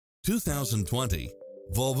2020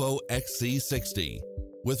 Volvo XC60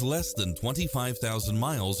 with less than 25,000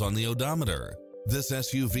 miles on the odometer. This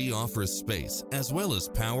SUV offers space as well as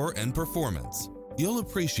power and performance. You'll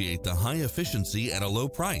appreciate the high efficiency at a low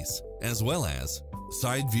price, as well as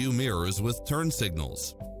side view mirrors with turn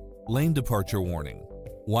signals, lane departure warning,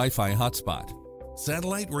 Wi-Fi hotspot,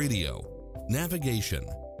 satellite radio, navigation,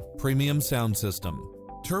 premium sound system,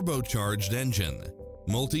 turbocharged engine,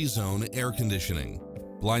 multi-zone air conditioning,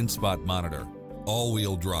 blind spot monitor,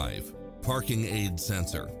 all-wheel drive, parking aid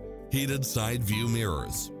sensor, heated side view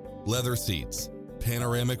mirrors, leather seats,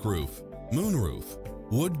 panoramic roof, moonroof,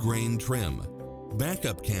 wood grain trim,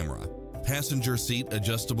 backup camera, passenger seat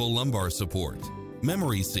adjustable lumbar support,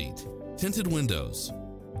 memory seat, tinted windows.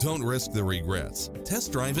 Don't risk the regrets.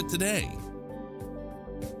 Test drive it today.